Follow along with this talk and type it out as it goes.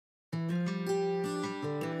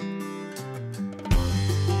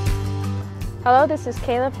Hello, this is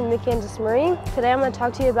Kayla from Kansas Marine. Today I'm going to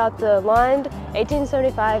talk to you about the Lund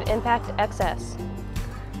 1875 Impact XS.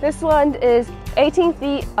 This Lund is 18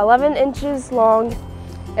 feet 11 inches long,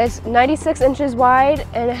 it's 96 inches wide,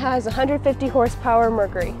 and it has 150 horsepower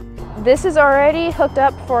Mercury. This is already hooked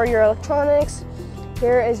up for your electronics.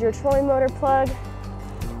 Here is your trolling motor plug,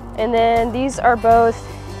 and then these are both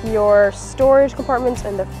your storage compartments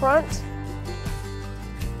in the front.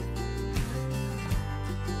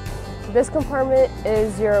 This compartment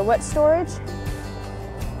is your wet storage.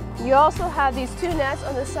 You also have these two nets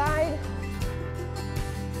on the side.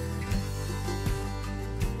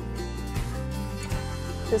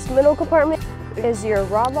 This middle compartment is your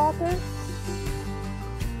rod locker,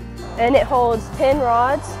 and it holds 10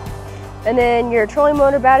 rods, and then your trolling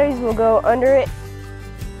motor batteries will go under it.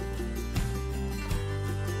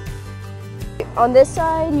 On this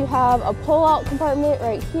side, you have a pull-out compartment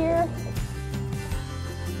right here.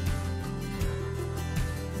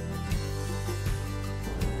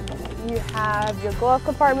 You have your glove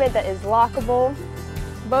compartment that is lockable.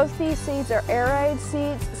 Both these seats are air ride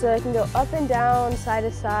seats, so they can go up and down, side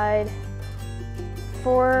to side.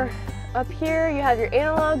 For up here, you have your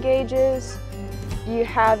analog gauges. You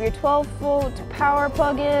have your 12-volt power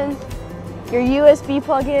plug-in, your USB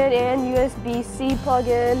plug-in and USB-C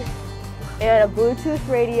plug-in, and a Bluetooth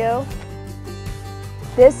radio.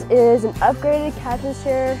 This is an upgraded captain's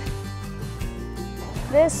chair.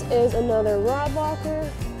 This is another rod locker,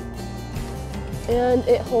 and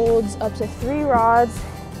it holds up to 3 rods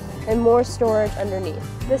and more storage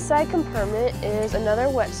underneath. This side compartment is another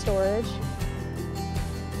wet storage.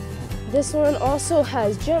 This one also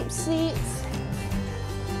has jump seats,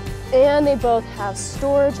 and they both have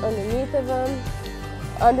storage underneath of them.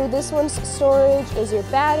 Under this one's storage is your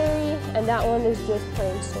battery, and that one is just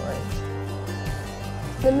plain storage.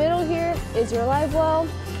 The middle here is your live well,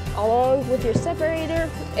 along with your separator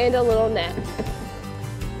and a little net.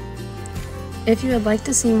 If you would like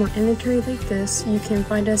to see more inventory like this, you can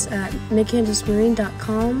find us at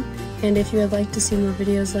midkansasmarine.com, and if you would like to see more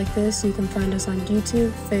videos like this, you can find us on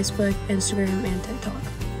YouTube, Facebook, Instagram, and TikTok.